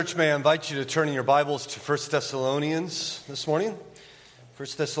Church, may I invite you to turn in your Bibles to 1 Thessalonians this morning. 1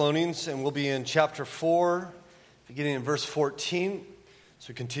 Thessalonians, and we'll be in chapter 4, beginning in verse 14. So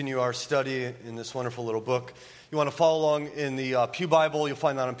we continue our study in this wonderful little book. You want to follow along in the Pew Bible, you'll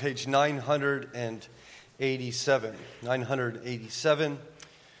find that on page 987. 987.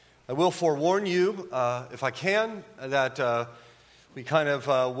 I will forewarn you, if I can, that we kind of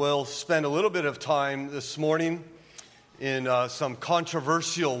will spend a little bit of time this morning in some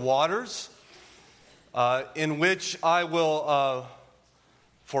controversial waters, in which I will,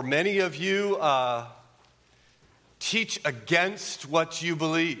 for many of you, teach against what you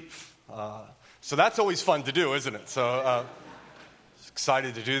believe. So that's always fun to do, isn't it? So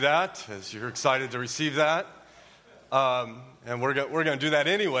excited to do that, as you're excited to receive that. And we're going to do that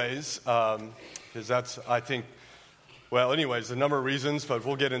anyways, because that's, I think, well, anyways, a number of reasons, but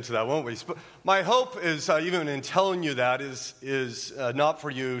we'll get into that, won't we? But my hope is, even in telling you that, is not for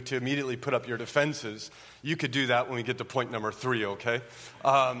you to immediately put up your defenses. You could do that when we get to point number 3, okay?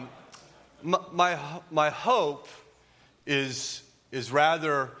 My hope is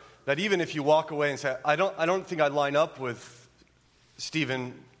rather that even if you walk away and say, I don't think I line up with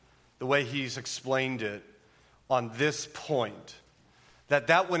Stephen the way he's explained it on this point,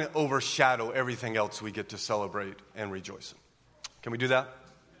 that wouldn't overshadow everything else we get to celebrate and rejoice in. Can we do that?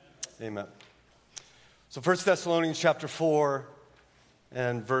 Amen. So 1 Thessalonians chapter 4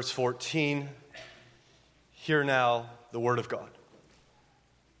 and verse 14. Hear now the word of God.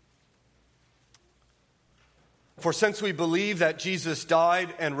 For since we believe that Jesus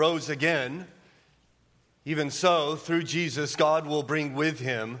died and rose again, even so, through Jesus, God will bring with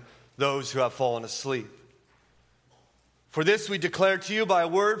him those who have fallen asleep. For this we declare to you by a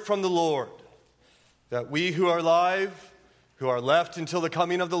word from the Lord, that we who are alive, who are left until the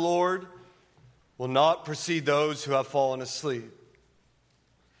coming of the Lord, will not precede those who have fallen asleep.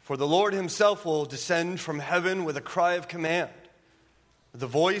 For the Lord himself will descend from heaven with a cry of command, with the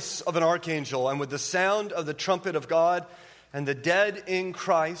voice of an archangel, and with the sound of the trumpet of God, and the dead in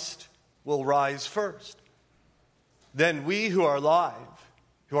Christ will rise first. Then we who are alive,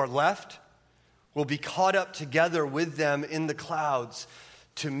 who are left, will be caught up together with them in the clouds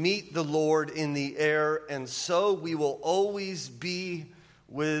to meet the Lord in the air, and so we will always be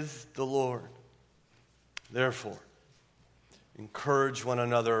with the Lord. Therefore, encourage one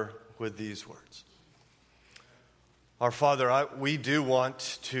another with these words. Our Father, we do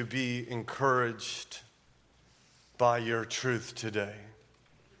want to be encouraged by your truth today.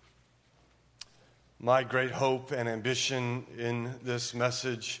 My great hope and ambition in this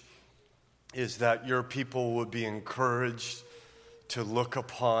message is that your people would be encouraged to look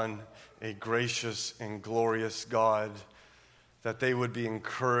upon a gracious and glorious God, that they would be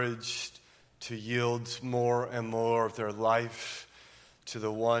encouraged to yield more and more of their life to the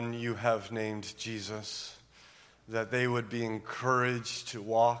one you have named Jesus, that they would be encouraged to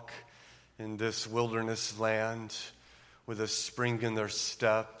walk in this wilderness land with a spring in their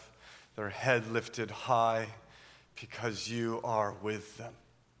step, their head lifted high, because you are with them.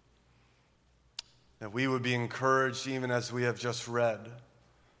 That we would be encouraged, even as we have just read,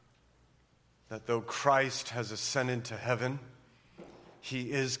 that though Christ has ascended to heaven,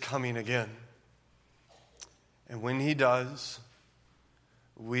 he is coming again. And when he does,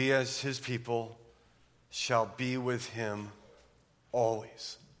 we as his people shall be with him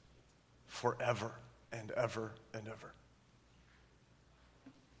always, forever and ever and ever.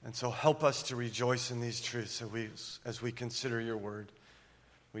 And so help us to rejoice in these truths as we consider your word.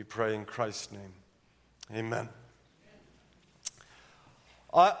 We pray in Christ's name. Amen.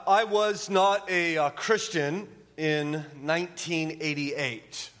 I was not a Christian in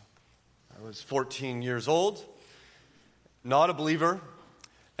 1988. I was 14 years old, not a believer,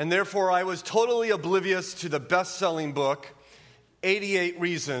 and therefore I was totally oblivious to the best-selling book, 88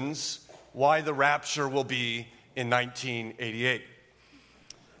 Reasons Why the Rapture Will Be in 1988.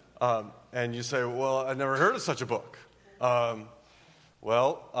 And you say, well, I've never heard of such a book.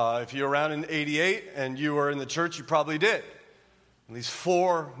 If you're around in 88 and you were in the church, you probably did. At least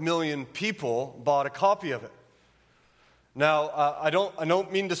 4 million people bought a copy of it. Now, I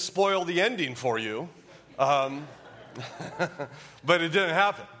don't mean to spoil the ending for you, but it didn't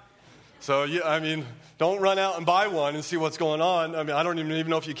happen. So, don't run out and buy one and see what's going on. I don't even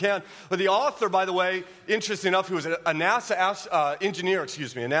know if you can. But the author, by the way, interesting enough, he was a NASA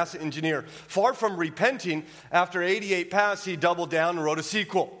engineer. Far from repenting, after 88 passed, he doubled down and wrote a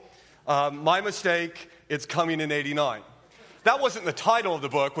sequel. My mistake, it's coming in 89. That wasn't the title of the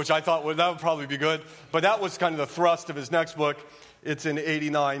book, which I thought that would probably be good, but that was kind of the thrust of his next book. It's in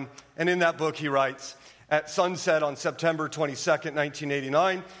 89. And in that book he writes, At sunset on September 22nd,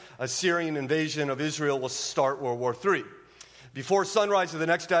 1989, a Syrian invasion of Israel will start World War III. Before sunrise of the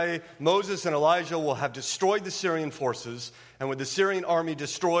next day, Moses and Elijah will have destroyed the Syrian forces, and with the Syrian army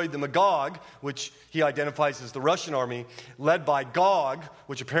destroyed, the Magog, which he identifies as the Russian army, led by Gog,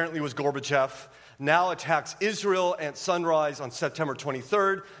 which apparently was Gorbachev, now attacks Israel at sunrise on September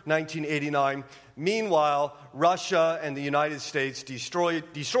 23rd, 1989. Meanwhile, Russia and the United States destroy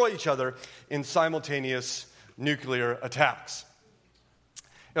each other in simultaneous nuclear attacks.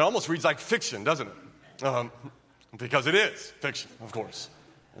 It almost reads like fiction, doesn't it? Because it is fiction, of course,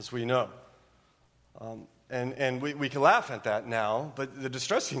 as we know. And we can laugh at that now, but the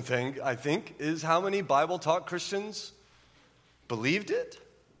distressing thing, I think, is how many Bible-taught Christians believed it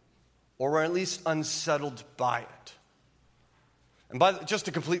or were at least unsettled by it. And just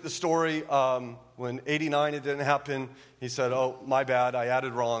to complete the story, when 89 it didn't happen, he said, oh, my bad, I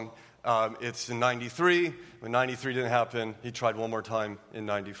added wrong. It's in 93. When 93 didn't happen, he tried one more time in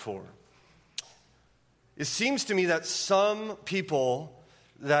 94. It seems to me that some people,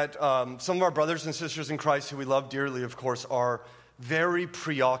 some of our brothers and sisters in Christ who we love dearly, of course, are very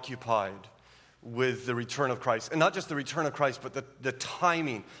preoccupied with the return of Christ. And not just the return of Christ, but the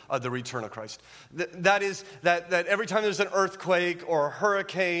timing of the return of Christ. That is, that every time there's an earthquake or a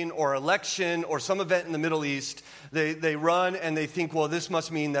hurricane or election or some event in the Middle East, they run and they think, well, this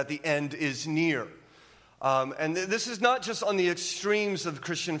must mean that the end is near. And this is not just on the extremes of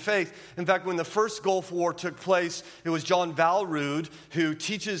Christian faith. In fact, when the first Gulf War took place, it was John Valrud, who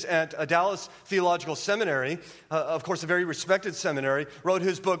teaches at Dallas Theological Seminary, of course a very respected seminary, wrote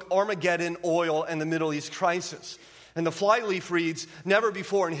his book, Armageddon, Oil, and the Middle East Crisis. And the flyleaf reads, never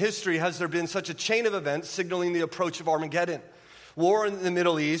before in history has there been such a chain of events signaling the approach of Armageddon. War in the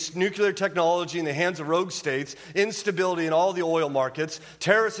Middle East, nuclear technology in the hands of rogue states, instability in all the oil markets,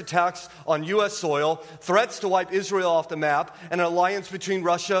 terrorist attacks on U.S. soil, threats to wipe Israel off the map, and an alliance between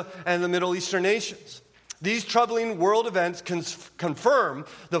Russia and the Middle Eastern nations. These troubling world events confirm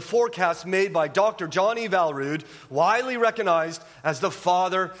the forecast made by Dr. John E. Valrud, widely recognized as the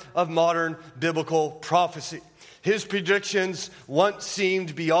father of modern biblical prophecy. His predictions once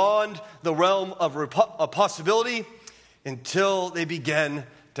seemed beyond the realm of possibility, until they begin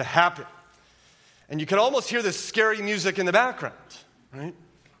to happen. And you can almost hear this scary music in the background, right?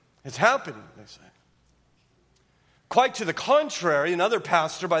 It's happening, they say. Quite to the contrary, another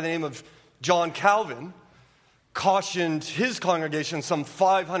pastor by the name of John Calvin cautioned his congregation some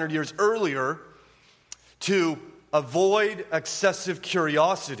 500 years earlier to avoid excessive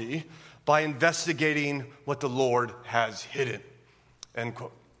curiosity by investigating what the Lord has hidden, end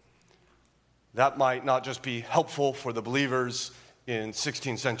quote. That might not just be helpful for the believers in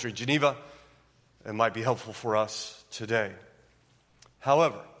 16th century Geneva, it might be helpful for us today.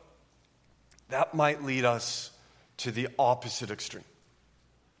 However, that might lead us to the opposite extreme.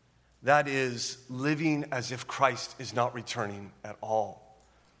 That is, living as if Christ is not returning at all.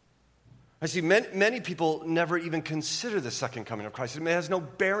 I see many people never even consider the second coming of Christ. It has no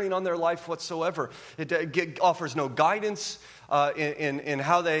bearing on their life whatsoever. It offers no guidance in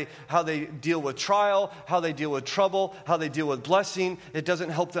how they deal with trial, how they deal with trouble, how they deal with blessing. It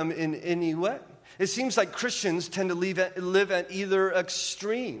doesn't help them in any way. It seems like Christians tend to live at either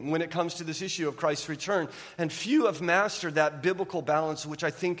extreme when it comes to this issue of Christ's return. And few have mastered that biblical balance, which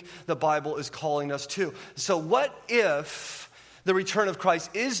I think the Bible is calling us to. So what if the return of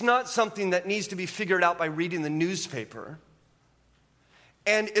Christ is not something that needs to be figured out by reading the newspaper,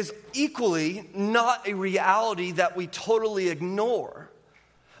 and is equally not a reality that we totally ignore,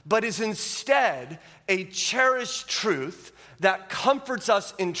 but is instead a cherished truth that comforts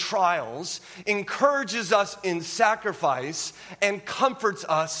us in trials, encourages us in sacrifice, and comforts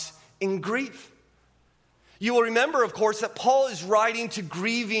us in grief? You will remember, of course, that Paul is writing to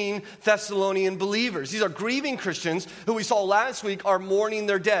grieving Thessalonian believers. These are grieving Christians who we saw last week are mourning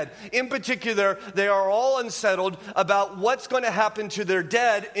their dead. In particular, they are all unsettled about what's going to happen to their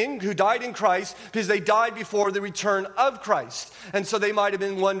dead who died in Christ because they died before the return of Christ. And so they might have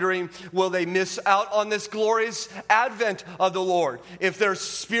been wondering, will they miss out on this glorious advent of the Lord? If their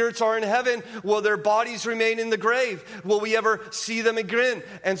spirits are in heaven, will their bodies remain in the grave? Will we ever see them again?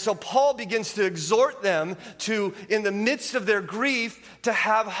 And so Paul begins to exhort them to, in the midst of their grief, to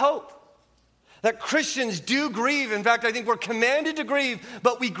have hope. That Christians do grieve. In fact, I think we're commanded to grieve,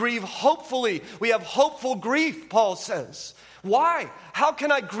 but we grieve hopefully. We have hopeful grief, Paul says. Why? How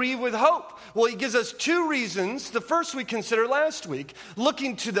can I grieve with hope? Well, he gives us two reasons. The first we considered last week,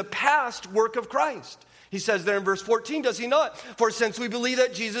 looking to the past work of Christ. He says there in verse 14, does he not? For since we believe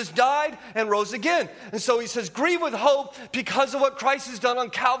that Jesus died and rose again. And so he says, grieve with hope because of what Christ has done on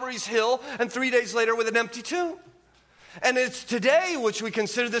Calvary's hill, and 3 days later with an empty tomb. And it's today which we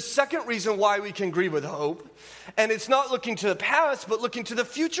consider the second reason why we can grieve with hope. And it's not looking to the past, but looking to the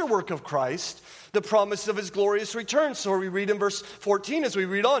future work of Christ, the promise of his glorious return. So we read in verse 14 as we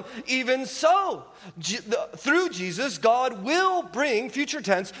read on, even so, through Jesus, God will bring, future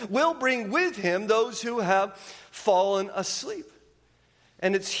tense, will bring with him those who have fallen asleep.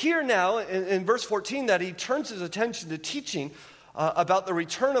 And it's here now in verse 14 that he turns his attention to teaching about the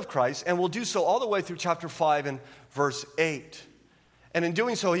return of Christ, and will do so all the way through chapter 5 and verse 8. And in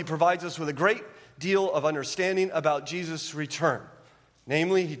doing so, he provides us with a great deal of understanding about Jesus' return.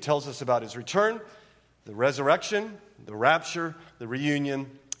 Namely, he tells us about his return, the resurrection, the rapture, the reunion,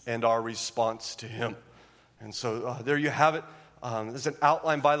 and our response to him. And so there you have it. There's an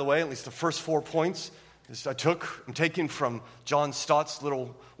outline, by the way, at least the first 4 points. I'm taking from John Stott's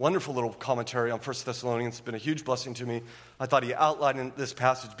wonderful little commentary on 1 Thessalonians. It's been a huge blessing to me. I thought he outlined this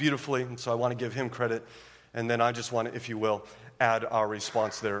passage beautifully, and so I want to give him credit. And then I just want to, if you will, add our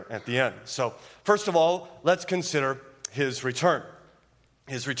response there at the end. So first of all, let's consider his return.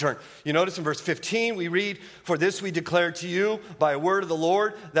 His return. You notice in verse 15, we read, for this we declare to you by a word of the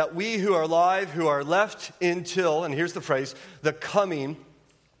Lord, that we who are alive, who are left until, and here's the phrase, the coming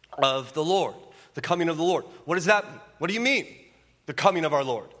of the Lord. The coming of the Lord. What does that mean? What do you mean, the coming of our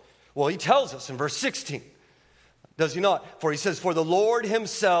Lord? Well, he tells us in verse 16, does he not? For he says, for the Lord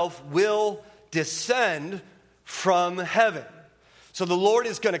himself will descend from heaven. So the Lord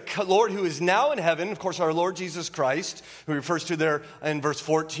is going to, Lord who is now in heaven, of course, our Lord Jesus Christ, who refers to there in verse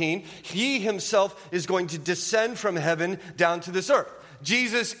 14, he himself is going to descend from heaven down to this earth.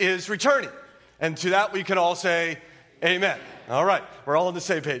 Jesus is returning. And to that we can all say, amen. All right, we're all on the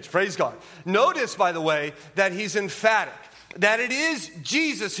same page. Praise God. Notice, by the way, that he's emphatic, that it is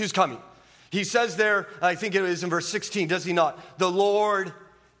Jesus who's coming. He says there, I think it is in verse 16, does he not? The Lord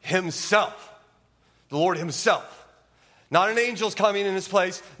himself. The Lord himself. Not an angel's coming in his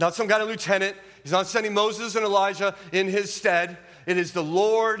place, not some kind of lieutenant. He's not sending Moses and Elijah in his stead. It is the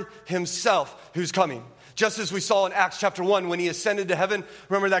Lord himself who's coming. Just as we saw in Acts chapter 1 when he ascended to heaven.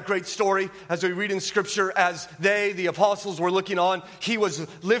 Remember that great story as we read in Scripture, as the apostles, were looking on, he was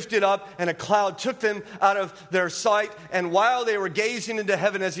lifted up and a cloud took them out of their sight. And while they were gazing into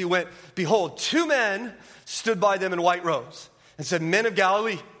heaven as he went, behold, 2 men stood by them in white robes and said, men of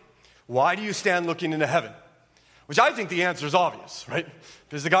Galilee, why do you stand looking into heaven? Which I think the answer is obvious, right?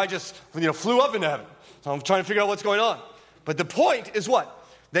 Because the guy just flew up into heaven. So I'm trying to figure out what's going on. But the point is what?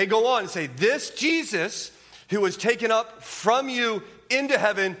 They go on and say, this Jesus who was taken up from you into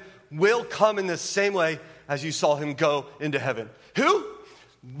heaven will come in the same way as you saw him go into heaven. Who?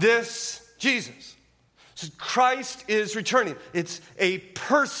 This Jesus. So Christ is returning. It's a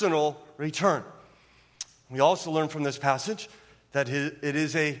personal return. We also learn from this passage that it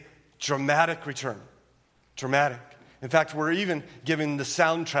is a dramatic return. Dramatic. In fact, we're even given the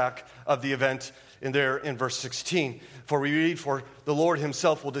soundtrack of the event in verse 16. For we read, for the Lord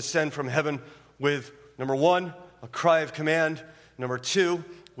himself will descend from heaven with, number 1, a cry of command. Number 2,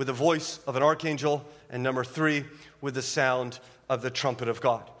 with the voice of an archangel. And number 3, with the sound of the trumpet of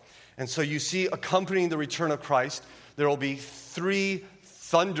God. And so you see, accompanying the return of Christ, there will be 3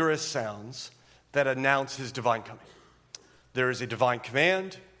 thunderous sounds that announce his divine coming. There is a divine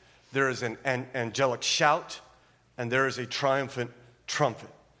command, there is an angelic shout, and there is a triumphant trumpet.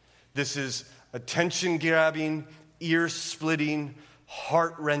 This is attention-grabbing, ear-splitting,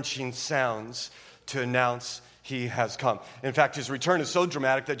 heart-wrenching sounds to announce he has come. In fact, his return is so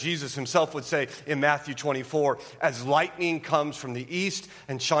dramatic that Jesus himself would say in Matthew 24, as lightning comes from the east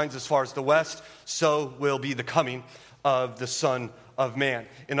and shines as far as the west, so will be the coming of the Son of Man.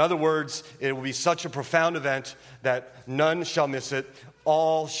 In other words, it will be such a profound event that none shall miss it.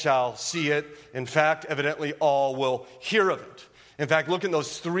 All shall see it. In fact, evidently, all will hear of it. In fact, look at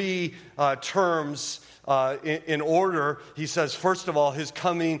those 3 terms in order. He says, first of all, his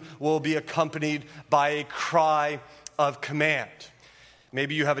coming will be accompanied by a cry of command.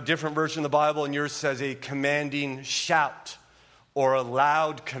 Maybe you have a different version of the Bible and yours says a commanding shout or a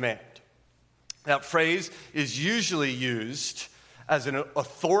loud command. That phrase is usually used as an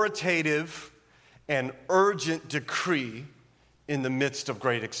authoritative and urgent decree in the midst of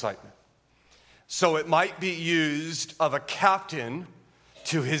great excitement. So it might be used of a captain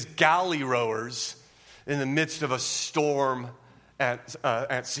to his galley rowers in the midst of a storm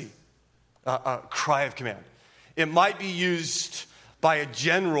at sea. A cry of command. It might be used by a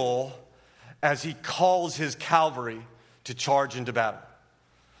general as he calls his cavalry to charge into battle.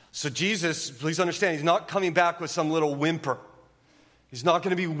 So Jesus, please understand, he's not coming back with some little whimper. He's not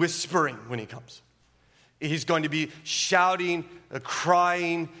going to be whispering when he comes. He's going to be shouting,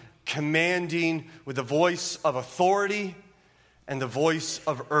 crying, commanding with the voice of authority and the voice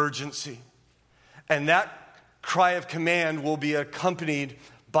of urgency. And that cry of command will be accompanied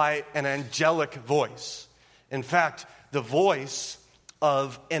by an angelic voice. In fact, the voice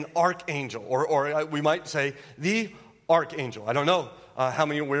of an archangel, or we might say the archangel. I don't know how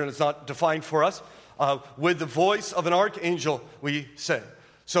many, it's not defined for us. With the voice of an archangel, we say.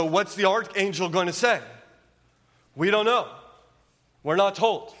 So what's the archangel going to say? We don't know. We're not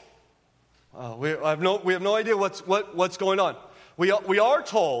told. We have no idea what's going on. We are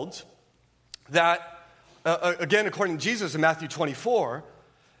told that, again, according to Jesus in Matthew 24,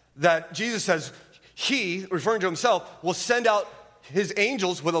 that Jesus says he, referring to himself, will send out his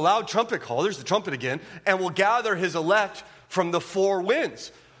angels with a loud trumpet call, there's the trumpet again, and will gather his elect from the four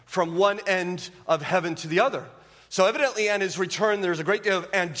winds, from one end of heaven to the other. So evidently at his return, there's a great deal of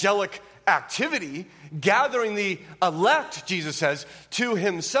angelic activity, gathering the elect, Jesus says, to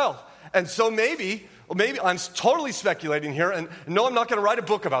himself. And so maybe I'm totally speculating here, and no, I'm not going to write a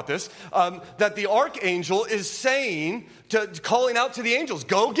book about this, that the archangel is saying, calling out to the angels,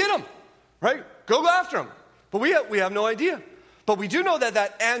 go get them, right? Go after them. But we have no idea. But we do know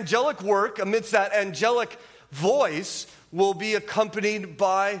that angelic work, amidst that angelic voice, will be accompanied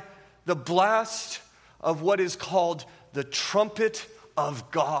by the blast of what is called the trumpet of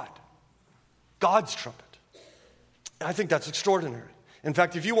God. God's trumpet. I think that's extraordinary. In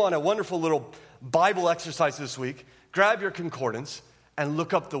fact, if you want a wonderful little Bible exercise this week, grab your concordance and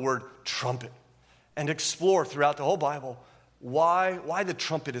look up the word trumpet and explore throughout the whole Bible why the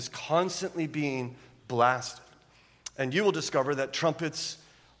trumpet is constantly being blasted. And you will discover that trumpets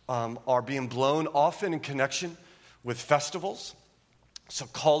are being blown often in connection with festivals, so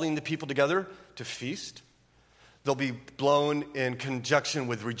calling the people together to feast. They'll be blown in conjunction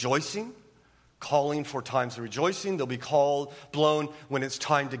with rejoicing, calling for times of rejoicing. They'll be blown when it's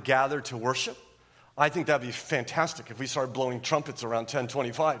time to gather to worship. I think that'd be fantastic if we started blowing trumpets around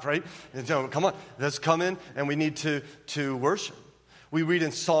 10:25, right? And so, come on, let's come in and we need to worship. We read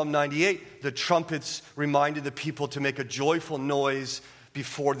in Psalm 98, the trumpets reminded the people to make a joyful noise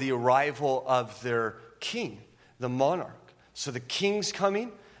before the arrival of their king, the monarch. So the king's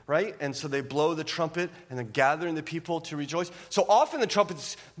coming, right? And so they blow the trumpet and then gathering the people to rejoice. So often the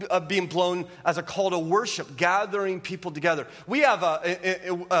trumpet's being blown as a call to worship, gathering people together. We have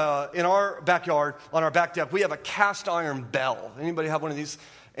in our backyard, on our back deck, we have a cast iron bell. Anybody have one of these?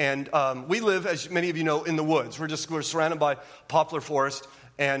 And we live, as many of you know, in the woods. We're surrounded by poplar forest.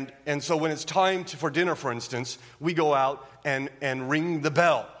 And so when it's time for dinner, for instance, we go out and ring the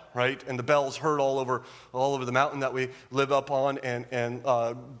bell, right? And the bell's heard all over the mountain that we live up on, and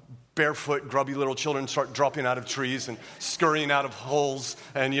barefoot, grubby little children start dropping out of trees and scurrying out of holes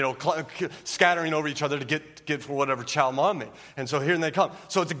and, scattering over each other to get for whatever chow mom made. And so here they come.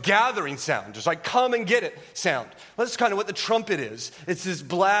 So it's a gathering sound, just like come and get it sound. Well, that's kind of what the trumpet is. It's this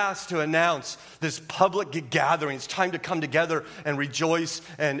blast to announce this public gathering. It's time to come together and rejoice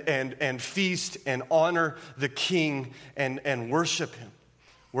and feast and honor the King and worship him.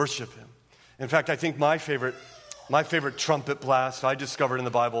 Worship him. In fact, I think my favorite trumpet blast I discovered in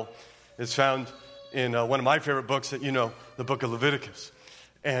the Bible is found in one of my favorite books that you know, the book of Leviticus.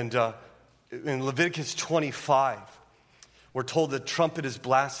 And in Leviticus 25, we're told the trumpet is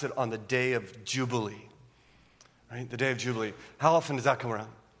blasted on the day of Jubilee. Right? The day of Jubilee. How often does that come around?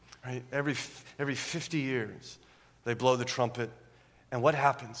 Right? Every 50 years, they blow the trumpet. And what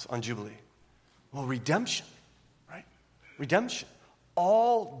happens on Jubilee? Well, redemption. Right? Redemption.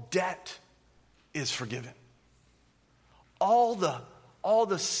 All debt is forgiven. All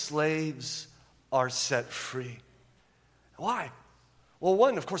the slaves are set free. Why? Well,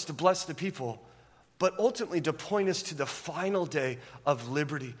 one, of course, to bless the people, but ultimately to point us to the final day of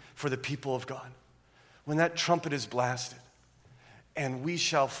liberty for the people of God. When that trumpet is blasted, and we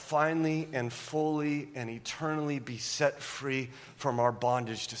shall finally and fully and eternally be set free from our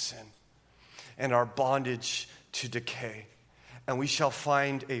bondage to sin and our bondage to decay. And we shall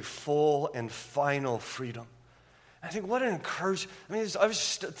find a full and final freedom. I think what an encouragement. I was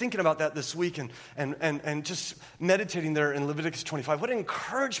just thinking about that this week and just meditating there in Leviticus 25. What an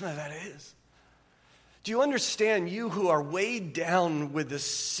encouragement that is. Do you understand, you who are weighed down with the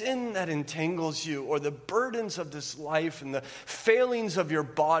sin that entangles you, or the burdens of this life and the failings of your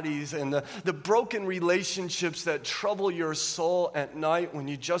bodies and the broken relationships that trouble your soul at night when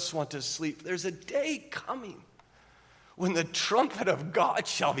you just want to sleep? There's a day coming when the trumpet of God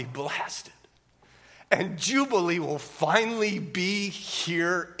shall be blasted. and jubilee will finally be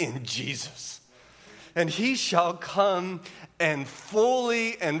here in Jesus. And he shall come and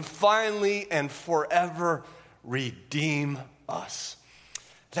fully and finally and forever redeem us.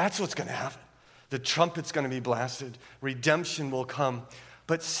 That's what's going to happen. The trumpet's going to be blasted. Redemption will come.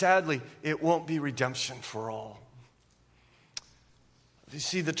 But sadly, it won't be redemption for all. You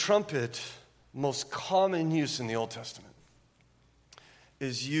see, the trumpet, most common use in the Old Testament,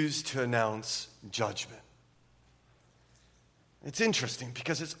 is used to announce judgment. It's interesting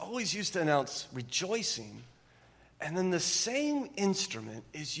because it's always used to announce rejoicing, and then the same instrument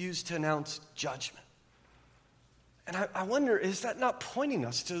is used to announce judgment. And I wonder, is that not pointing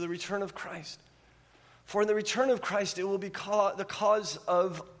us to the return of Christ? For in the return of Christ, it will be the cause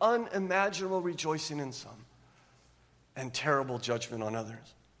of unimaginable rejoicing in some and terrible judgment on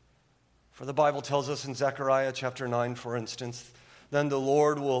others. For the Bible tells us in Zechariah chapter 9, for instance, then the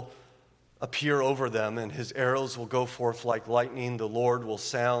Lord will appear over them, and his arrows will go forth like lightning. The Lord will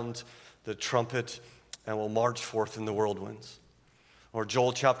sound the trumpet and will march forth in the whirlwinds. Or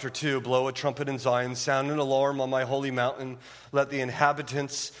Joel chapter 2, blow a trumpet in Zion, sound an alarm on my holy mountain. Let the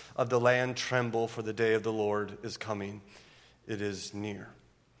inhabitants of the land tremble, for the day of the Lord is coming. It is near.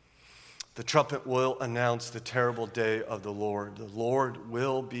 The trumpet will announce the terrible day of the Lord. The Lord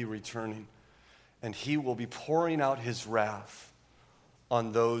will be returning, and he will be pouring out his wrath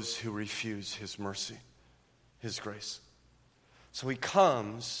on those who refuse his mercy, his grace. So he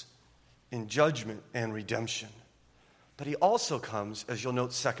comes in judgment and redemption. But he also comes, as you'll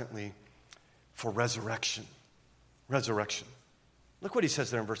note, secondly, for resurrection. Resurrection. Look what he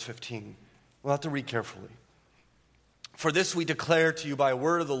says there in verse 15. We'll have to read carefully. For this we declare to you by a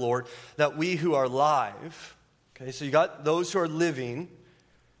word of the Lord, that we who are alive, okay, so you got those who are living,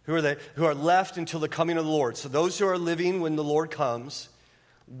 who are they? Who are left until the coming of the Lord. So those who are living when the Lord comes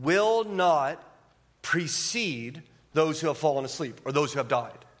will not precede those who have fallen asleep or those who have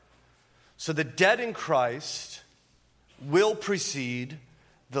died. So the dead in Christ will precede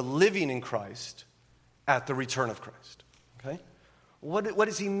the living in Christ at the return of Christ. Okay? What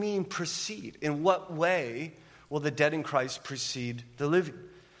does he mean precede? In what way will the dead in Christ precede the living?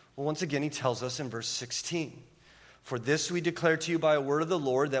 Well, once again, he tells us in verse 16. For this we declare to you by a word of the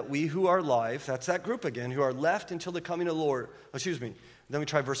Lord, that we who are alive, that's that group again, who are left until the coming of the Lord, then we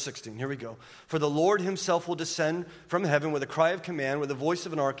try verse 16. Here we go. For the Lord himself will descend from heaven with a cry of command, with the voice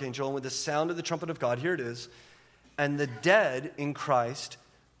of an archangel, and with the sound of the trumpet of God. Here it is. And the dead in Christ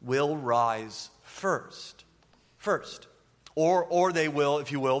will rise first. First. Or they will,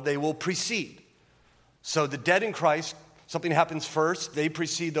 if you will, they will precede. So the dead in Christ, something happens first. They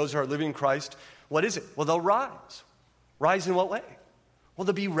precede those who are living in Christ. What is it? Well, they'll rise. Rise in what way? Well,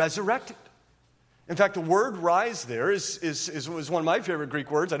 they'll be resurrected. In fact, the word rise there is one of my favorite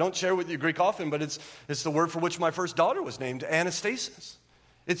Greek words. I don't share with you Greek often, but it's the word for which my first daughter was named, anastasis.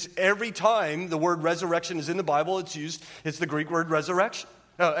 It's every time the word resurrection is in the Bible, it's used, it's the Greek word resurrection,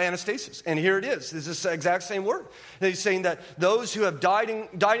 anastasis. And here it is. It's the exact same word. And he's saying that those who have died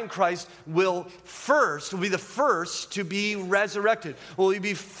in Christ will be the first to be resurrected. Will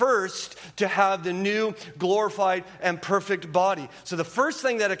be first to have the new glorified and perfect body. So the first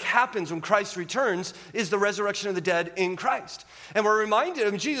thing that happens when Christ returns is the resurrection of the dead in Christ. And we're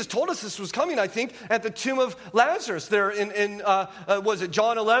reminded, Jesus told us this was coming, I think, at the tomb of Lazarus there in was it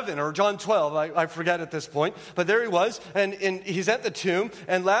John 11 or John 12? I forget at this point. But there he was, and he's at the tomb,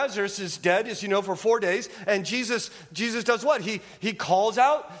 and Lazarus is dead, as you know, for 4 days. And Jesus does what? He calls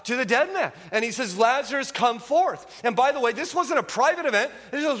out to the dead man, and he says, Lazarus, come forth. And by the way, this wasn't a private event.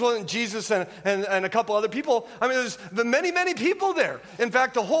 This wasn't Jesus and a couple other people. I mean, there's many, many people there. In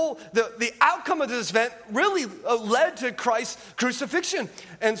fact, the outcome of this event really led to Christ's crucifixion.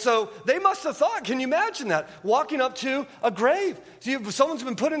 And so they must have thought, can you imagine that? Walking up to a grave. See, someone's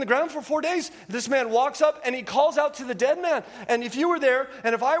been put in the ground for 4 days. This man walks up and he calls out to the dead man. And if you were there,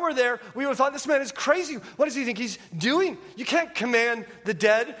 and if I were there, we would have thought this man is crazy. What does he think he's doing? You can't command the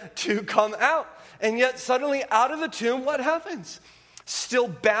dead to come out. And yet suddenly out of the tomb, what happens? Still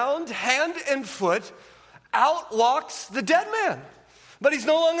bound hand and foot, out walks the dead man. But he's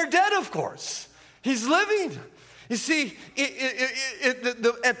no longer dead, of course. He's living. You see,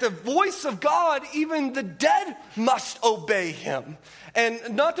 at the voice of God, even the dead must obey him.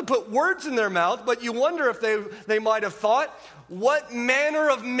 And not to put words in their mouth, but you wonder if they might have thought, what manner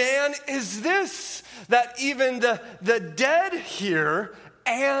of man is this, that even the dead hear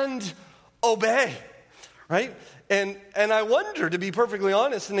and obey, right? And I wonder, to be perfectly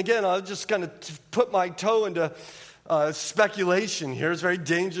honest, and again, I'll just kind of put my toe into speculation here. It's very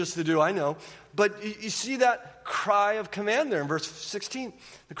dangerous to do, I know. But you see that cry of command there in verse 16,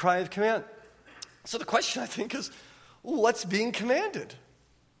 the cry of command. So the question, I think, is what's being commanded?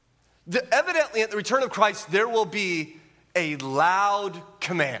 Evidently, at the return of Christ, there will be a loud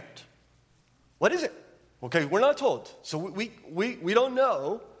command. What is it? Okay, we're not told. So we don't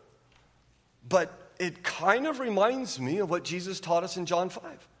know, but it kind of reminds me of what Jesus taught us in John 5.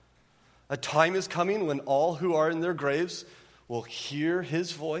 A time is coming when all who are in their graves will hear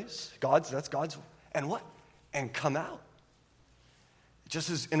his voice. That's God's, and what? And come out.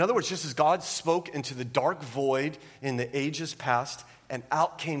 In other words, just as God spoke into the dark void in the ages past, and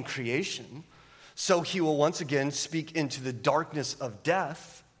out came creation, so he will once again speak into the darkness of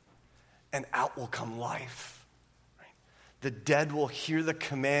death, and out will come life. Right? The dead will hear the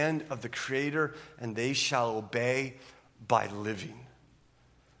command of the Creator, and they shall obey by living.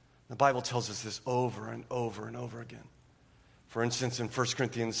 The Bible tells us this over and over and over again. For instance, in 1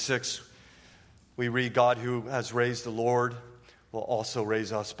 Corinthians 6, we read, God who has raised the Lord will also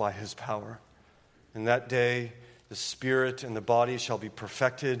raise us by his power. In that day, the spirit and the body shall be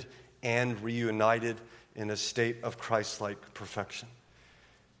perfected and reunited in a state of Christ-like perfection.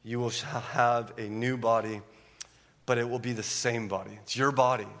 You will have a new body, but it will be the same body. It's your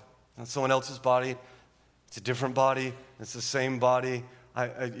body, not someone else's body. It's a different body. It's the same body.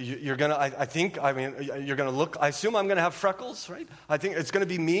 You're gonna look. I assume I'm gonna have freckles, right? I think it's gonna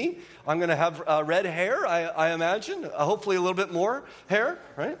be me. I'm gonna have red hair. I imagine. Hopefully, a little bit more hair,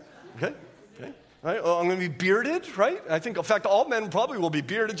 right? Okay. Right? I'm going to be bearded, right? I think, in fact, all men probably will be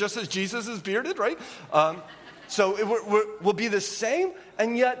bearded just as Jesus is bearded, right? So we'll be the same,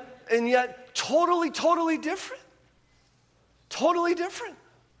 and yet totally different. Totally different.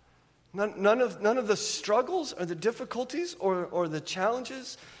 None of the struggles or the difficulties or the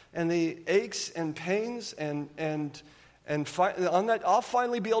challenges and the aches and pains and on that, I'll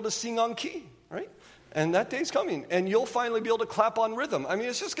finally be able to sing on key, right? And that day's coming, and you'll finally be able to clap on rhythm. I mean,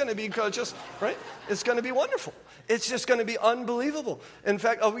 it's just going to be right? It's going to be wonderful. It's just going to be unbelievable. In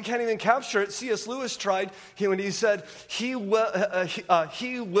fact, we can't even capture it. C.S. Lewis tried when he said, he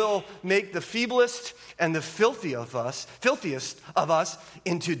will make the feeblest and the filthiest of us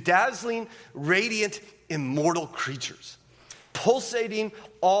into dazzling, radiant, immortal creatures, pulsating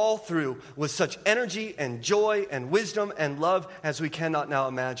all through with such energy and joy and wisdom and love as we cannot now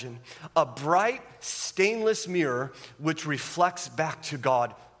imagine. A bright, stainless mirror which reflects back to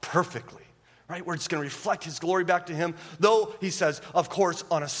God perfectly, right? Where it's going to reflect his glory back to him. Though, he says, of course,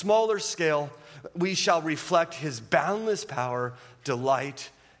 on a smaller scale, we shall reflect his boundless power,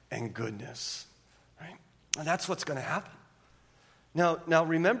 delight, and goodness, right? And that's what's going to happen. Now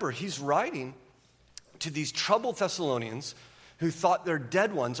remember, he's writing to these troubled Thessalonians who thought their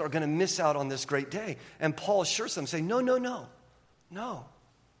dead ones are going to miss out on this great day. And Paul assures them, saying, no.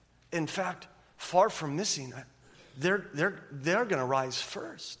 In fact, far from missing, they're going to rise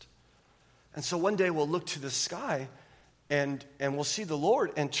first. And so one day we'll look to the sky and we'll see the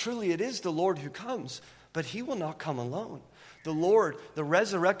Lord. And truly it is the Lord who comes, but he will not come alone. The Lord, the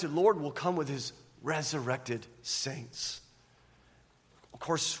resurrected Lord, will come with his resurrected saints. Of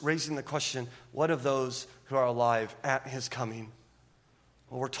course, raising the question, what of those who are alive at his coming?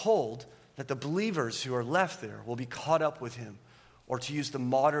 Well, we're told that the believers who are left there will be caught up with him. Or to use the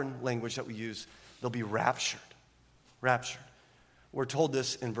modern language that we use, they'll be raptured. Raptured. We're told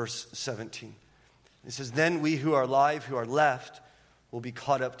this in verse 17. It says, then we who are alive, who are left, will be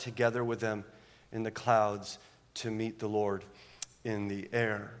caught up together with them in the clouds to meet the Lord in the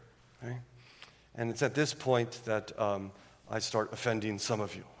air. Okay? And it's at this point that I start offending some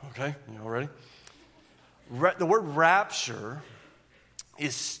of you, okay? You all ready? The word rapture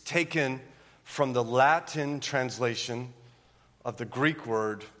is taken from the Latin translation of the Greek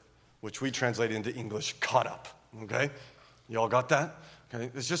word, which we translate into English, caught up, okay? You all got that? Okay,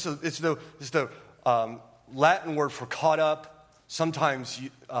 it's the Latin word for caught up, sometimes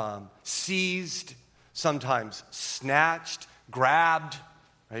seized, sometimes snatched, grabbed,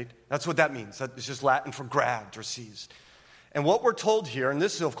 right? That's what that means. It's just Latin for grabbed or seized. And what we're told here, and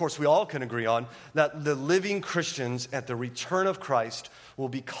this, of course, we all can agree on, that the living Christians at the return of Christ will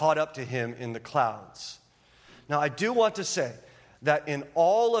be caught up to him in the clouds. Now, I do want to say that in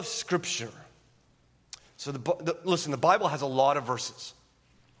all of Scripture, so listen, the Bible has a lot of verses.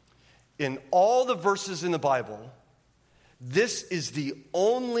 In all the verses in the Bible, this is the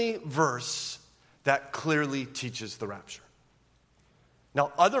only verse that clearly teaches the rapture.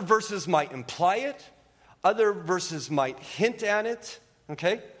 Now, other verses might imply it. Other verses might hint at it,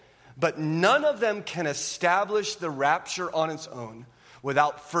 okay? But none of them can establish the rapture on its own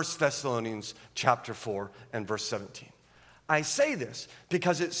without 1 Thessalonians chapter 4 and verse 17. I say this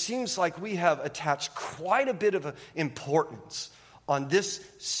because it seems like we have attached quite a bit of importance on this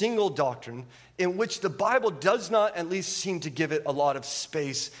single doctrine in which the Bible does not at least seem to give it a lot of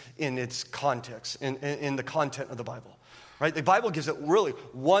space in its context, in the content of the Bible. Right? The Bible gives it really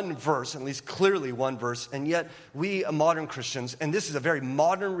one verse, at least clearly one verse, and yet we modern Christians, and this is a very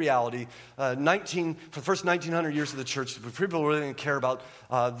modern reality, for the first 1900 years of the church, people really didn't care about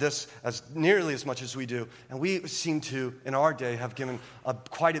this as nearly as much as we do, and we seem to, in our day, have given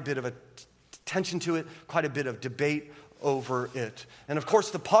quite a bit of attention to it, quite a bit of debate over it. And of course,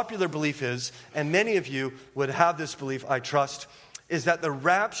 the popular belief is, and many of you would have this belief, I trust, is that the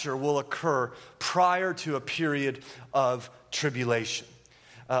rapture will occur prior to a period of tribulation,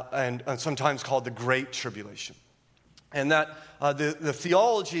 and sometimes called the Great Tribulation. And that the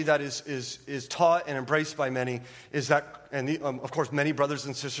theology that is taught and embraced by many is that, and of course many brothers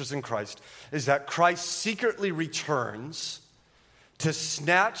and sisters in Christ, is that Christ secretly returns to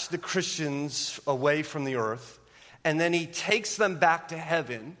snatch the Christians away from the earth, and then he takes them back to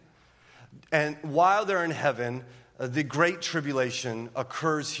heaven, and while they're in heaven, the Great Tribulation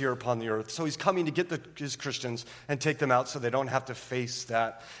occurs here upon the earth. So he's coming to get his Christians and take them out so they don't have to face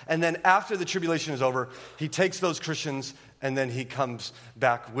that. And then after the tribulation is over, he takes those Christians and then he comes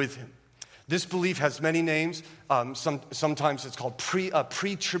back with him. This belief has many names. Sometimes it's called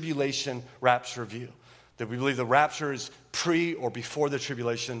pre-tribulation rapture view. That we believe the rapture is pre or before the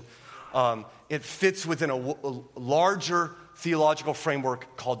tribulation. It fits within a larger theological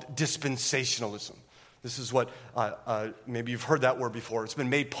framework called dispensationalism. This is what, maybe you've heard that word before. It's been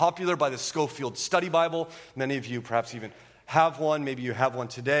made popular by the Schofield Study Bible. Many of you perhaps even have one. Maybe you have one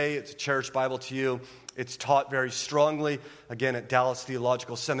today. It's a cherished Bible to you. It's taught very strongly, again, at Dallas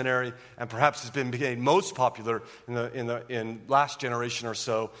Theological Seminary, and perhaps has been made most popular in last generation or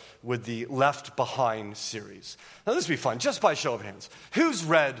so with the Left Behind series. Now, this would be fun, just by show of hands. Who's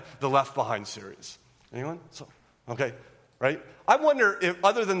read the Left Behind series? Anyone? Okay, right? I wonder if,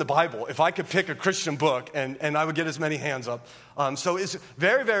 other than the Bible, if I could pick a Christian book and I would get as many hands up. So it's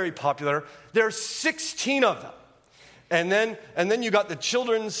very, very popular. There are 16 of them. And then you got the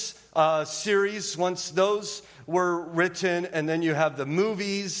children's series once those were written, and then you have the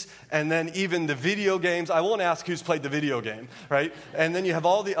movies, and then even the video games. I won't ask who's played the video game, right? And then you have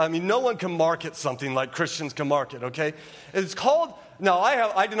no one can market something like Christians can market, okay? It's called,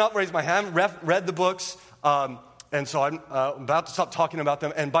 I did not raise my hand, read the books, and so I'm about to stop talking about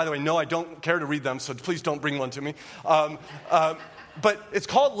them. And by the way, no, I don't care to read them, so please don't bring one to me. But it's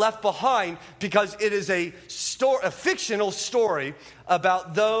called Left Behind because it is a fictional story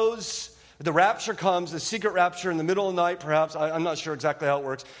about the rapture comes, the secret rapture in the middle of the night, perhaps. I'm not sure exactly how it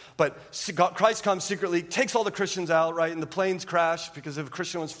works. But Christ comes secretly, takes all the Christians out, right? And the planes crash because if a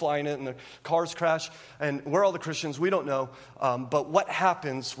Christian was flying it, and the cars crash. And where are all the Christians? We don't know. But what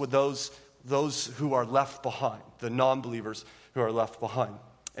happens with those who are left behind, the non-believers who are left behind?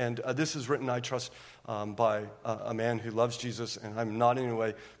 And this is written, I trust, by a man who loves Jesus, and I'm not in any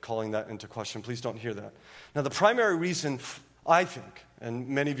way calling that into question. Please don't hear that. Now, the primary reason, I think, and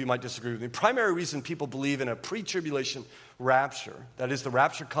many of you might disagree with me, the primary reason people believe in a pre-tribulation rapture, that is, the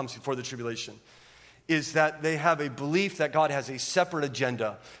rapture comes before the tribulation, is that they have a belief that God has a separate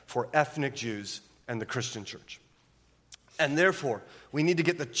agenda for ethnic Jews and the Christian church. And therefore, we need to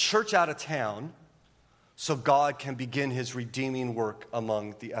get the church out of town so God can begin his redeeming work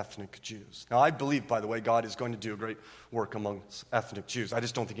among the ethnic Jews. Now, I believe, by the way, God is going to do a great work among ethnic Jews. I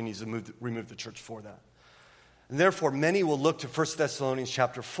just don't think he needs to remove the church for that. And therefore, many will look to 1 Thessalonians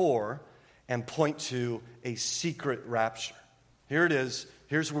chapter 4 and point to a secret rapture. Here it is.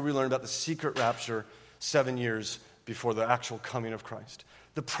 Here's where we learn about the secret rapture 7 years before the actual coming of Christ.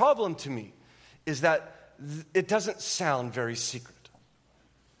 The problem to me is that it doesn't sound very secret.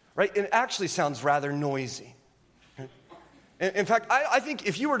 Right? It actually sounds rather noisy. In fact, I think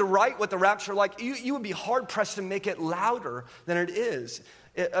if you were to write what the rapture like, you would be hard-pressed to make it louder than it is.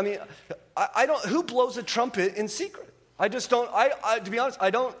 Who blows a trumpet in secret? I just don't, to be honest, I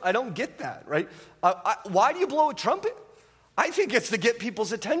don't get that, right? Why do you blow a trumpet? I think it's to get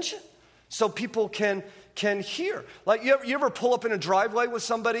people's attention so people can hear. Like, you ever pull up in a driveway with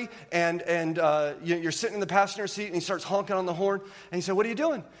somebody and you're sitting in the passenger seat and he starts honking on the horn and you say, "What are you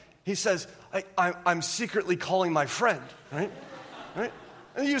doing?" He says, I'm secretly calling my friend, right? Right?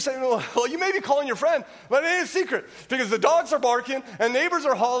 And you say, well, you may be calling your friend, but it ain't a secret because the dogs are barking and neighbors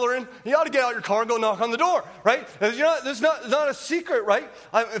are hollering. You ought to get out your car and go knock on the door, right? There's not a secret, right?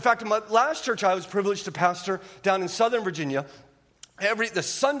 In fact, in my last church, I was privileged to pastor down in Southern Virginia. The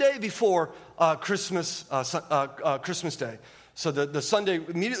Sunday before Christmas Day, so the Sunday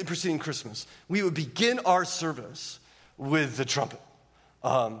immediately preceding Christmas, we would begin our service with the trumpet.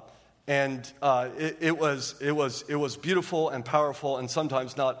 And it was beautiful and powerful and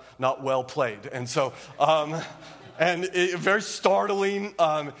sometimes not well played. And so, very startling.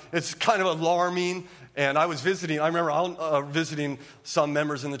 It's kind of alarming. And I remember visiting some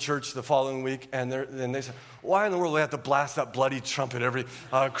members in the church the following week, and they said, "Why in the world do we have to blast that bloody trumpet every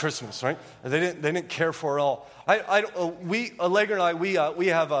Christmas?" Right? And they didn't care for it all. Allegra and I, we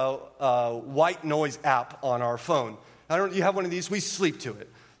have a white noise app on our phone. You have one of these? We sleep to it.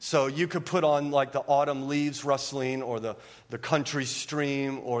 So you could put on like the autumn leaves rustling, or the country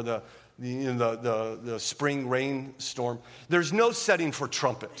stream, or the spring rainstorm. There's no setting for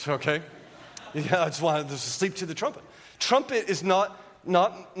trumpet, okay? Yeah, I just wanted to sleep to the trumpet. Trumpet is not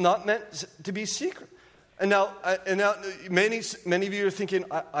meant to be secret. And now many of you are thinking,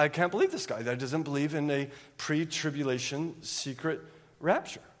 I can't believe this guy that doesn't believe in a pre-tribulation secret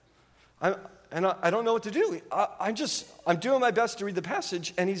rapture. I don't know what to do. I'm doing my best to read the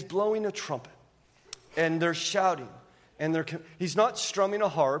passage, and he's blowing a trumpet, and they're shouting, and he's not strumming a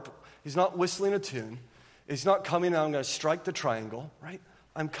harp, he's not whistling a tune, he's not coming and I'm going to strike the triangle, right?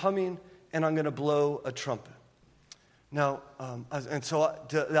 I'm coming and I'm going to blow a trumpet. Now,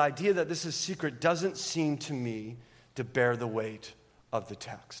 the idea that this is secret doesn't seem to me to bear the weight of the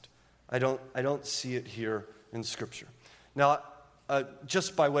text. I don't see it here in Scripture. Now,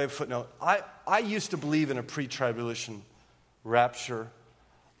 just by way of footnote, I used to believe in a pre-tribulation rapture.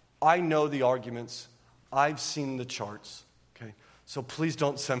 I know the arguments. I've seen the charts. Okay, so please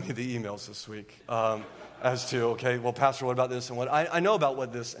don't send me the emails this week as to, okay, well, Pastor, what about this and what? I know about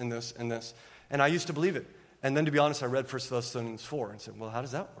what this and this and this, and I used to believe it. And then, to be honest, I read 1 Thessalonians 4 and said, well, how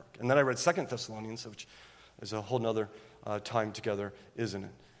does that work? And then I read 2 Thessalonians, which is a whole other time together, isn't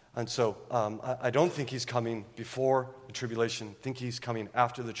it? And so I don't think he's coming before the tribulation. I think he's coming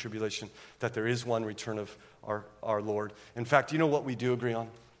after the tribulation, that there is one return of our Lord. In fact, you know what we do agree on?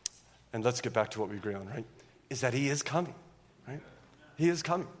 And let's get back to what we agree on, right? Is that he is coming, right? He is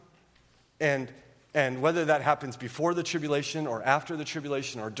coming. And whether that happens before the tribulation or after the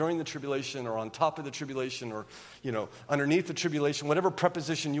tribulation or during the tribulation or on top of the tribulation or, underneath the tribulation, whatever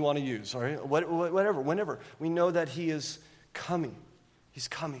preposition you want to use, all right? Whatever, whenever, we know that he is coming. He's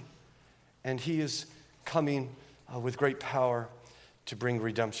coming. And he is coming with great power to bring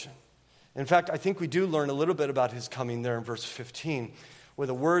redemption. In fact, I think we do learn a little bit about his coming there in verse 15 with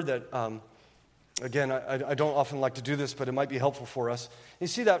a word that, again, I don't often like to do this, but it might be helpful for us. You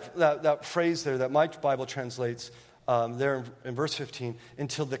see that phrase there that my Bible translates there in verse 15,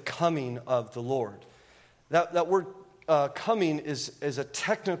 until the coming of the Lord. That word coming is a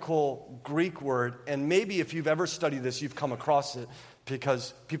technical Greek word, and maybe if you've ever studied this, you've come across it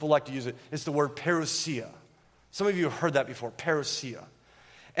because people like to use it. It's the word parousia. Some of you have heard that before, parousia.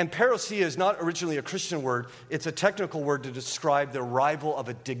 And parousia is not originally a Christian word. It's a technical word to describe the arrival of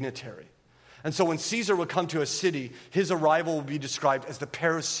a dignitary. And so when Caesar would come to a city, his arrival would be described as the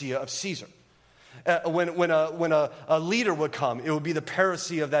parousia of Caesar. When a leader would come, it would be the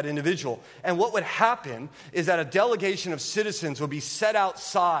parousia of that individual. And what would happen is that a delegation of citizens would be set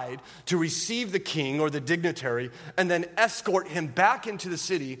outside to receive the king or the dignitary and then escort him back into the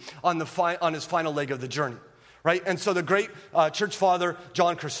city on his final leg of the journey. Right? And so the great church father,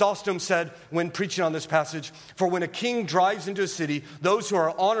 John Chrysostom, said when preaching on this passage, "For when a king drives into a city, those who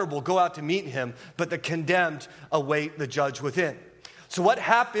are honorable go out to meet him, but the condemned await the judge within." So what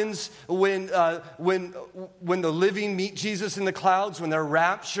happens when the living meet Jesus in the clouds, when they're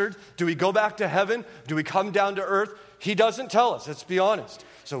raptured? Do we go back to heaven? Do we come down to earth? He doesn't tell us, let's be honest.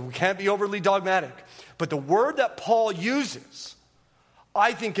 So we can't be overly dogmatic. But the word that Paul uses,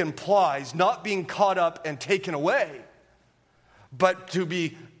 I think, implies not being caught up and taken away, but to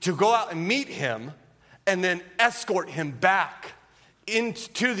go out and meet him and then escort him back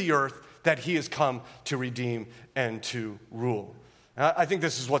into the earth that he has come to redeem and to rule. I think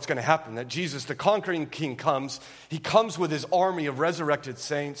this is what's going to happen, that Jesus, the conquering king, comes. He comes with his army of resurrected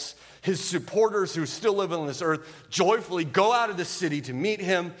saints. His supporters who still live on this earth joyfully go out of the city to meet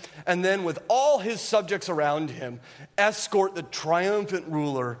him, and then with all his subjects around him, escort the triumphant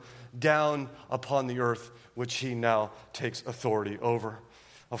ruler down upon the earth, which he now takes authority over.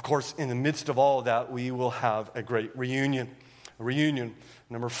 Of course, in the midst of all of that, we will have a great reunion. Reunion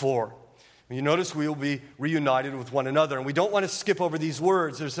number 4. You notice we will be reunited with one another. And we don't want to skip over these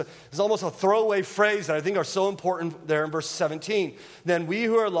words. There's almost a throwaway phrase that I think are so important there in verse 17. Then we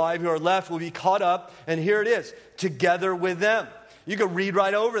who are alive, who are left, will be caught up. And here it is, together with them. You can read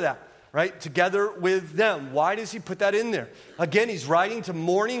right over that, right? Together with them. Why does he put that in there? Again, he's writing to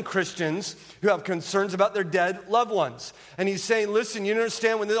mourning Christians who have concerns about their dead loved ones. And he's saying, listen, you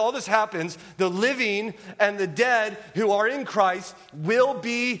understand, when all this happens, the living and the dead who are in Christ will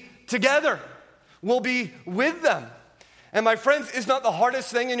be together. We'll be with them. And my friends, is not the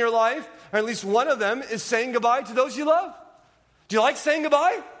hardest thing in your life, or at least one of them, is saying goodbye to those you love? Do you like saying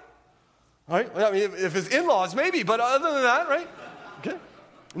goodbye? All right? I mean, if it's in-laws, maybe, but other than that, right? Okay.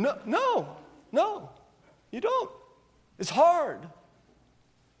 No, you don't. It's hard.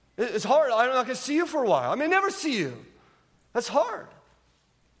 It's hard. I'm not going to see you for a while. I may never see you. That's hard.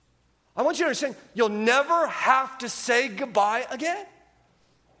 I want you to understand, you'll never have to say goodbye again.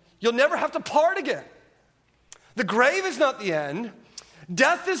 You'll never have to part again. The grave is not the end.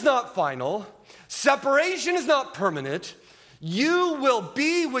 Death is not final. Separation is not permanent. You will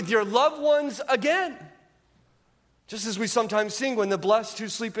be with your loved ones again. Just as we sometimes sing, when the blessed who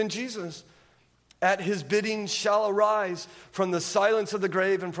sleep in Jesus at his bidding shall arise from the silence of the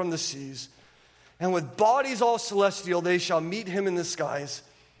grave and from the seas. And with bodies all celestial, they shall meet him in the skies.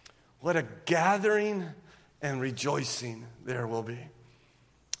 What a gathering and rejoicing there will be.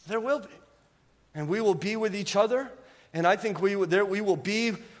 There will be. And we will be with each other. And I think we will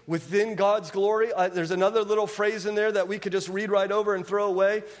be within God's glory. There's another little phrase in there that we could just read right over and throw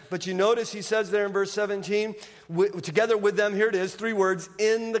away. But you notice he says there in verse 17, together with them, here it is, 3 words,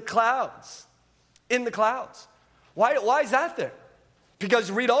 in the clouds. In the clouds. Why is that there?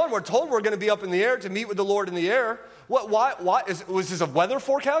 Because read on, we're told we're going to be up in the air to meet with the Lord in the air. Why was this a weather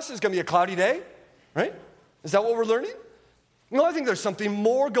forecast? It's going to be a cloudy day, right? Is that what we're learning? No, I think there's something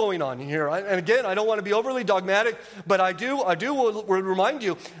more going on here. And again, I don't want to be overly dogmatic, but I do will remind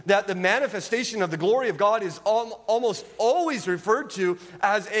you that the manifestation of the glory of God is almost always referred to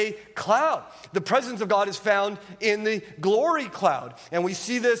as a cloud. The presence of God is found in the glory cloud. And we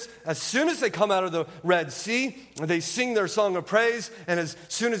see this as soon as they come out of the Red Sea, they sing their song of praise. And as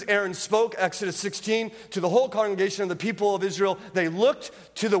soon as Aaron spoke, Exodus 16, to the whole congregation of the people of Israel, they looked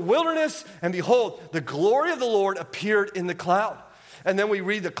to the wilderness, and behold, the glory of the Lord appeared in the cloud. And then we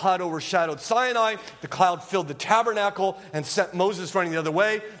read the cloud overshadowed Sinai. The cloud filled the tabernacle and sent Moses running the other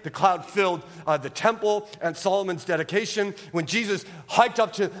way. The cloud filled the temple and Solomon's dedication. When Jesus hiked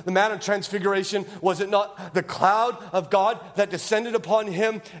up to the Mount of Transfiguration, was it not the cloud of God that descended upon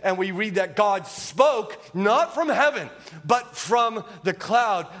him? And we read that God spoke not from heaven, but from the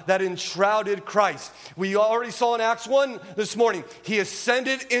cloud that enshrouded Christ. We already saw in Acts 1 this morning, he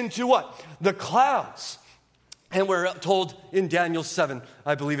ascended into what? The clouds. And we're told in Daniel 7,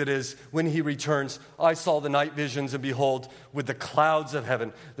 I believe it is, when he returns, I saw the night visions, and behold, with the clouds of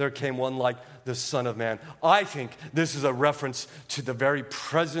heaven, there came one like the Son of Man. I think this is a reference to the very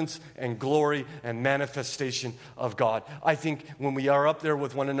presence and glory and manifestation of God. I think when we are up there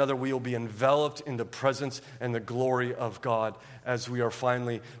with one another, we will be enveloped in the presence and the glory of God as we are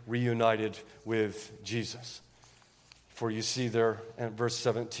finally reunited with Jesus. For you see there in verse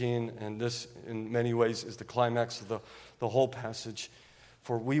 17, and this in many ways is the climax of the whole passage.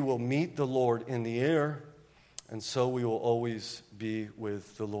 For we will meet the Lord in the air, and so we will always be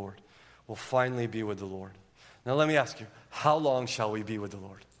with the Lord. We'll finally be with the Lord. Now let me ask you, how long shall we be with the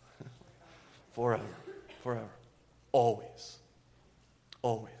Lord? Forever. Forever. Always.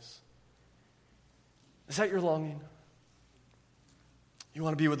 Always. Is that your longing? You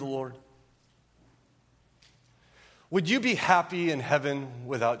want to be with the Lord? Would you be happy in heaven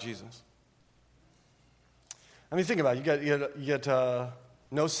without Jesus? I mean, think about it. You get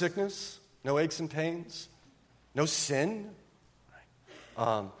no sickness, no aches and pains, no sin,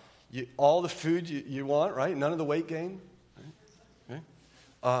 all the food you want, right? None of the weight gain, right?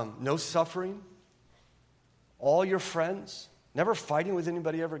 Okay. No suffering, all your friends, never fighting with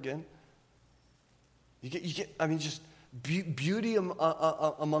anybody ever again. You get. I mean, just beauty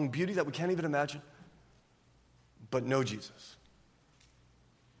among beauty that we can't even imagine. But no Jesus.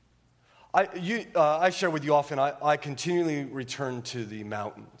 I share with you often, I continually return to the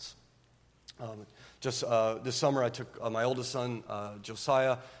mountains. Just this summer, I took my oldest son,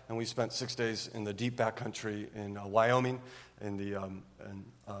 Josiah, and we spent 6 days in the deep backcountry in Wyoming, in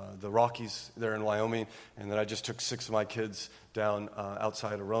the Rockies there in Wyoming. And then I just took 6 of my kids down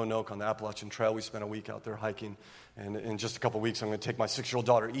outside of Roanoke on the Appalachian Trail. We spent a week out there hiking. And in just a couple of weeks, I'm going to take my 6-year-old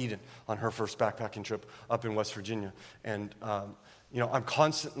daughter, Eden, on her first backpacking trip up in West Virginia. And, I'm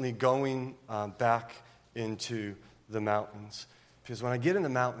constantly going back into the mountains. Because when I get in the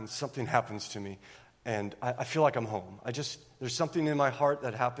mountains, something happens to me. And I feel like I'm home. There's something in my heart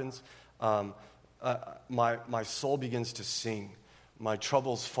that happens. My soul begins to sing. My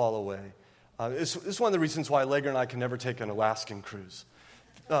troubles fall away. It's one of the reasons why Lager and I can never take an Alaskan cruise.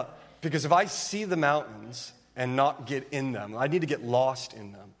 Because if I see the mountains and not get in them, I need to get lost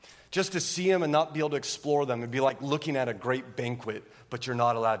in them. Just to see them and not be able to explore them would be like looking at a great banquet, but you're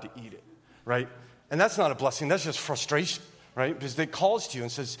not allowed to eat it, right? And that's not a blessing, that's just frustration, right? Because it calls to you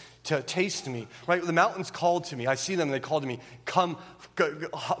and says, to taste me, right? The mountains called to me. I see them, and they call to me, come, go,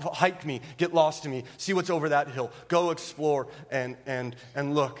 hike me, get lost in me, see what's over that hill, go explore and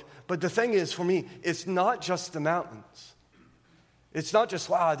look. But the thing is, for me, it's not just the mountains. It's not just,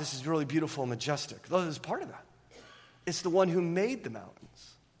 wow, this is really beautiful and majestic. That is part of that. It's the one who made the mountains.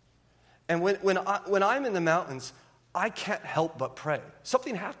 And when I'm in the mountains, I can't help but pray.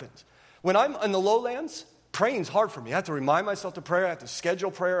 Something happens. When I'm in the lowlands, praying's hard for me. I have to remind myself to pray. I have to schedule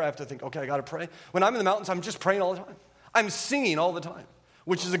prayer. I have to think, okay, I got to pray. When I'm in the mountains, I'm just praying all the time. I'm singing all the time,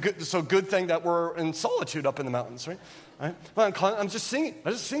 which is a good thing that we're in solitude up in the mountains, right? But I'm just singing.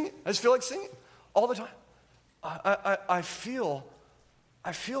 I just feel like singing all the time. I feel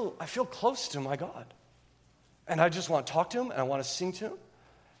close to my God. And I just want to talk to him, and I want to sing to him.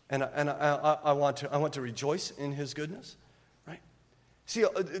 And I want to rejoice in his goodness, right? See,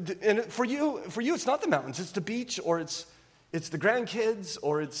 and for you, it's not the mountains. It's the beach, or it's the grandkids,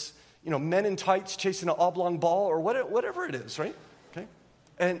 or it's men in tights chasing an oblong ball, or whatever it is, right? Okay,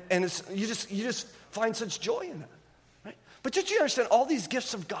 and it's you just find such joy in that, right? But did you understand all these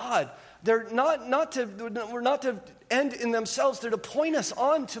gifts of God? They're not to end in themselves. They're to point us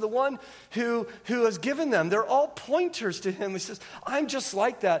on to the one who has given them. They're all pointers to him. He says, I'm just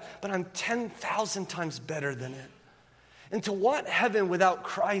like that, but I'm 10,000 times better than it. And to want heaven without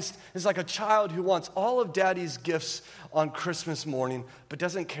Christ is like a child who wants all of daddy's gifts on Christmas morning, but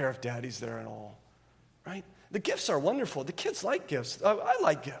doesn't care if daddy's there at all, right? The gifts are wonderful. The kids like gifts. I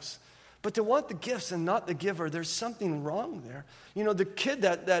like gifts. But to want the gifts and not the giver, there's something wrong there. The kid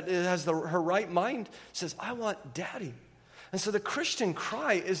that has her right mind says, I want daddy. And so the Christian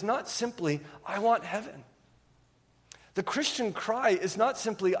cry is not simply, I want heaven. The Christian cry is not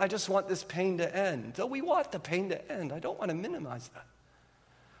simply, I just want this pain to end. Though we want the pain to end. I don't want to minimize that.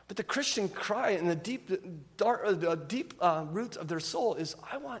 But the Christian cry in the deep roots of their soul is,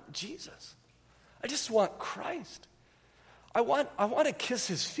 I want Jesus. I just want Christ. I want to kiss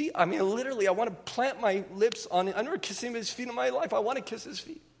his feet. I mean, literally, I want to plant my lips on it. I never kissed anybody's feet in my life. I want to kiss his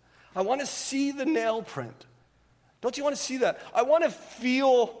feet. I want to see the nail print. Don't you want to see that? I want to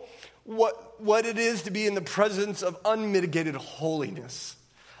feel what it is to be in the presence of unmitigated holiness.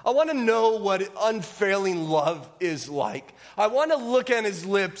 I want to know what unfailing love is like. I want to look at his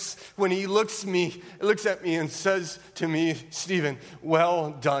lips when he looks at me and says to me, Stephen,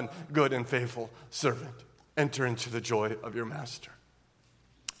 well done, good and faithful servant. Enter into the joy of your master.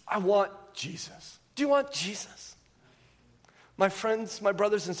 I want Jesus. Do you want Jesus? My friends, my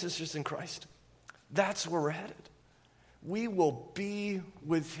brothers and sisters in Christ, that's where we're headed. We will be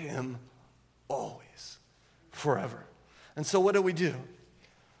with him always, forever. And so what do?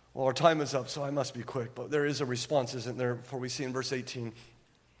 Well, our time is up, so I must be quick, but there is a response, isn't there, for we see in verse 18.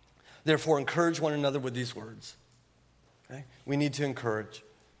 Therefore, encourage one another with these words. Okay? We need to encourage.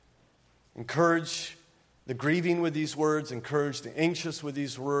 Encourage the grieving with these words, encourage the anxious with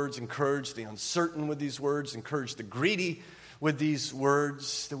these words, encourage the uncertain with these words, encourage the greedy with these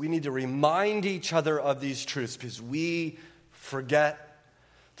words, that we need to remind each other of these truths because we forget.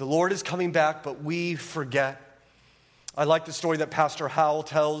 The Lord is coming back, but we forget. I like the story that Pastor Howell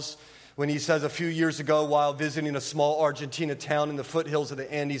tells when he says a few years ago while visiting a small Argentina town in the foothills of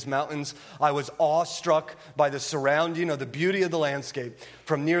the Andes Mountains, I was awestruck by the surrounding of the beauty of the landscape.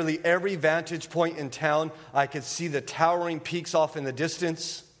 From nearly every vantage point in town, I could see the towering peaks off in the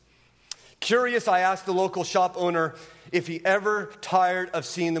distance. Curious, I asked the local shop owner if he ever tired of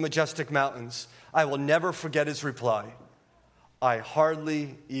seeing the majestic mountains. I will never forget his reply. I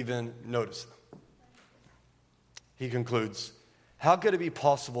hardly even noticed them. He concludes, how could it be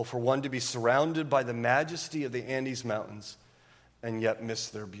possible for one to be surrounded by the majesty of the Andes Mountains and yet miss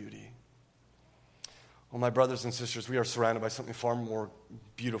their beauty? Well, my brothers and sisters, we are surrounded by something far more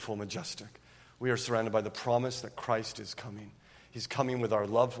beautiful, majestic. We are surrounded by the promise that Christ is coming. He's coming with our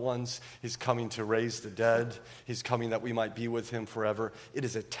loved ones. He's coming to raise the dead. He's coming that we might be with him forever. It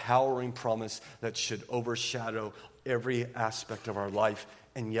is a towering promise that should overshadow every aspect of our life,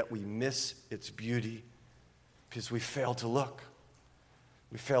 and yet we miss its beauty because we fail to look.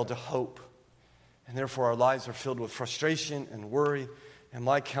 We fail to hope, and therefore our lives are filled with frustration and worry. And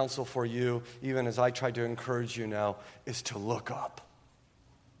my counsel for you, even as I try to encourage you now, is to look up.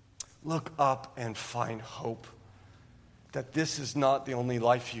 Look up and find hope. That this is not the only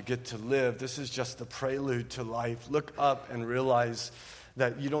life you get to live. This is just the prelude to life. Look up and realize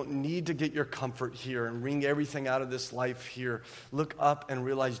that you don't need to get your comfort here and wring everything out of this life here. Look up and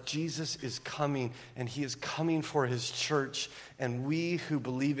realize Jesus is coming, and he is coming for his church, and we who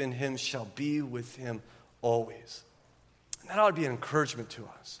believe in him shall be with him always. And that ought to be an encouragement to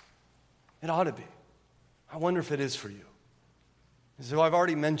us. It ought to be. I wonder if it is for you. So I've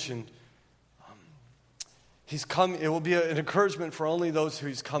already mentioned, he's come. It will be an encouragement for only those who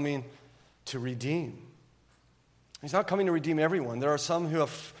he's coming to redeem. He's not coming to redeem everyone. There are some who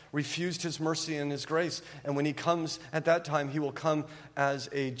have refused his mercy and his grace. And when he comes at that time, he will come as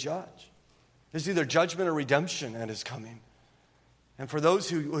a judge. There's either judgment or redemption at his coming. And for those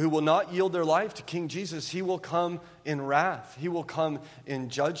who will not yield their life to King Jesus, he will come in wrath. He will come in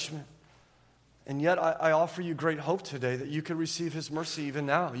judgment. And yet I offer you great hope today that you could receive his mercy even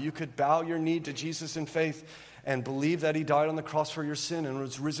now. You could bow your knee to Jesus in faith and believe that he died on the cross for your sin and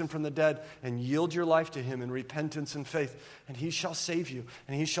was risen from the dead, and yield your life to him in repentance and faith. And he shall save you,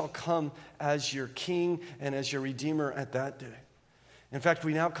 and he shall come as your king and as your redeemer at that day. In fact,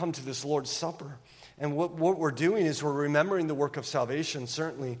 we now come to this Lord's Supper. And what we're doing is we're remembering the work of salvation,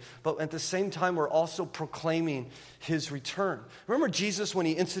 certainly, but at the same time, we're also proclaiming his return. Remember Jesus, when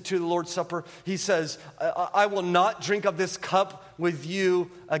he instituted the Lord's Supper, he says, I will not drink of this cup with you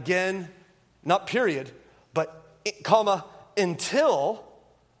again, not period, but comma, until,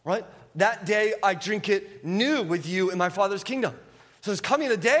 right, that day I drink it new with you in my Father's kingdom. So there's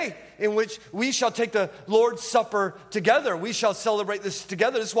coming a day in which we shall take the Lord's Supper together. We shall celebrate this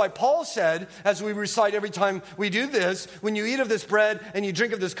together. This is why Paul said, as we recite every time we do this, when you eat of this bread and you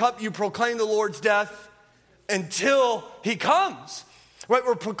drink of this cup, you proclaim the Lord's death until he comes. Right?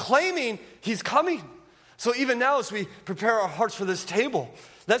 We're proclaiming he's coming. So even now, as we prepare our hearts for this table,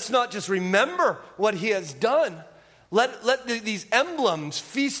 let's not just remember what he has done. Let these emblems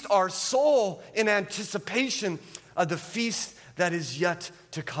feast our soul in anticipation of the feast that is yet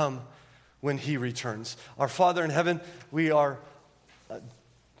to come when he returns. Our Father in heaven, we are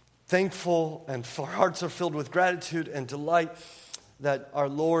thankful, and our hearts are filled with gratitude and delight that our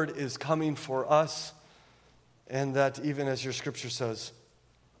Lord is coming for us, and that even as your scripture says,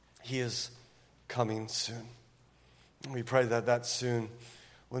 he is coming soon. And we pray that soon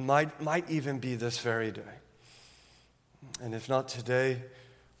might even be this very day. And if not today,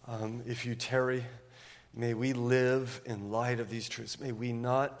 if you tarry, may we live in light of these truths. May we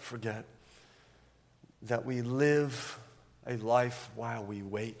not forget that we live a life while we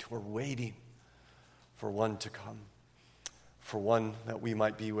wait. We're waiting for one to come, for one that we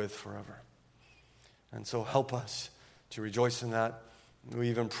might be with forever. And so help us to rejoice in that. We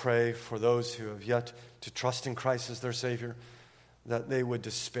even pray for those who have yet to trust in Christ as their Savior, that they would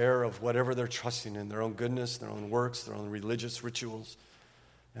despair of whatever they're trusting in, their own goodness, their own works, their own religious rituals,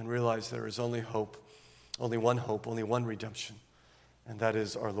 and realize there is only hope, only one redemption, and that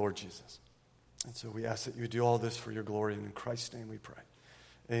is our Lord Jesus. And so we ask that you do all this for your glory, and in Christ's name we pray.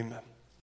 Amen.